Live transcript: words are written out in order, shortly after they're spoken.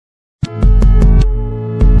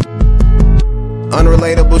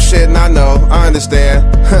Unrelatable shit, and I know, I understand.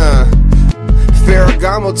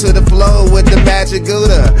 Ferragamo to the flow with the magic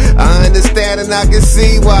Gouda. I understand and I can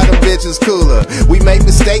see why the bitch is cooler. We make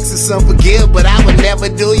mistakes and some forgive, but I would never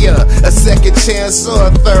do ya a second chance or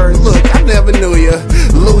a third. Look, I never knew ya.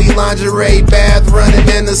 Louis lingerie bath running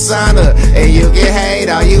in the sauna, and you get hate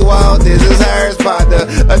all you want. This is hers, partner.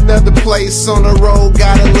 Another place on the road,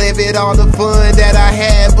 gotta live it. All the fun that I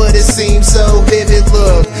had, but it seems so vivid.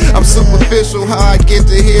 Look, I'm superficial, how I get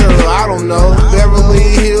to here, I don't know. Beverly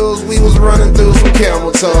Hills, we was running through some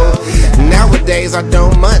camel toe. Nowadays I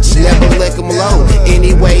don't much, never lick 'em low.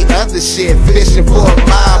 Anyway, other shit, fishing for a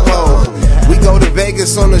mob hole. We go to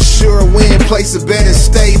Vegas on a sure win, place a bet and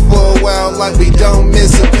stay for a while like we don't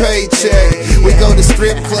miss a paycheck. We go to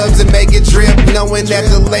strip clubs and make it drip, knowing that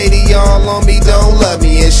the lady all on me don't love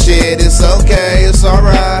me and shit. It's okay, it's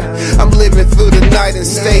alright. I'm living through the night and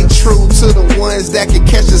stay true to the ones that can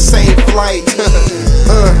catch the same flight.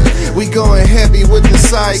 We going heavy with the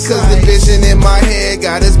sight, cause the vision in my head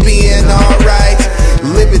got us being alright.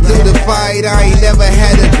 Living through the fight, I ain't never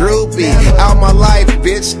had a groupie out my life,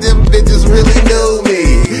 bitch, them bitches really knew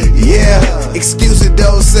me. Yeah, excuse it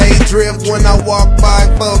though, say drift when I walk by,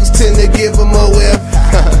 folks tend to give them a whiff.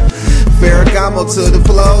 Ferragamo to the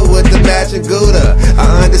flow with the magic Gouda.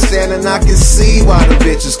 I understand and I can see why the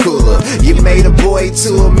bitch is cooler. You made a boy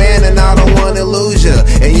to a man and I don't wanna lose ya,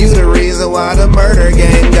 and you the reason why the murder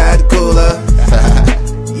game got cooler.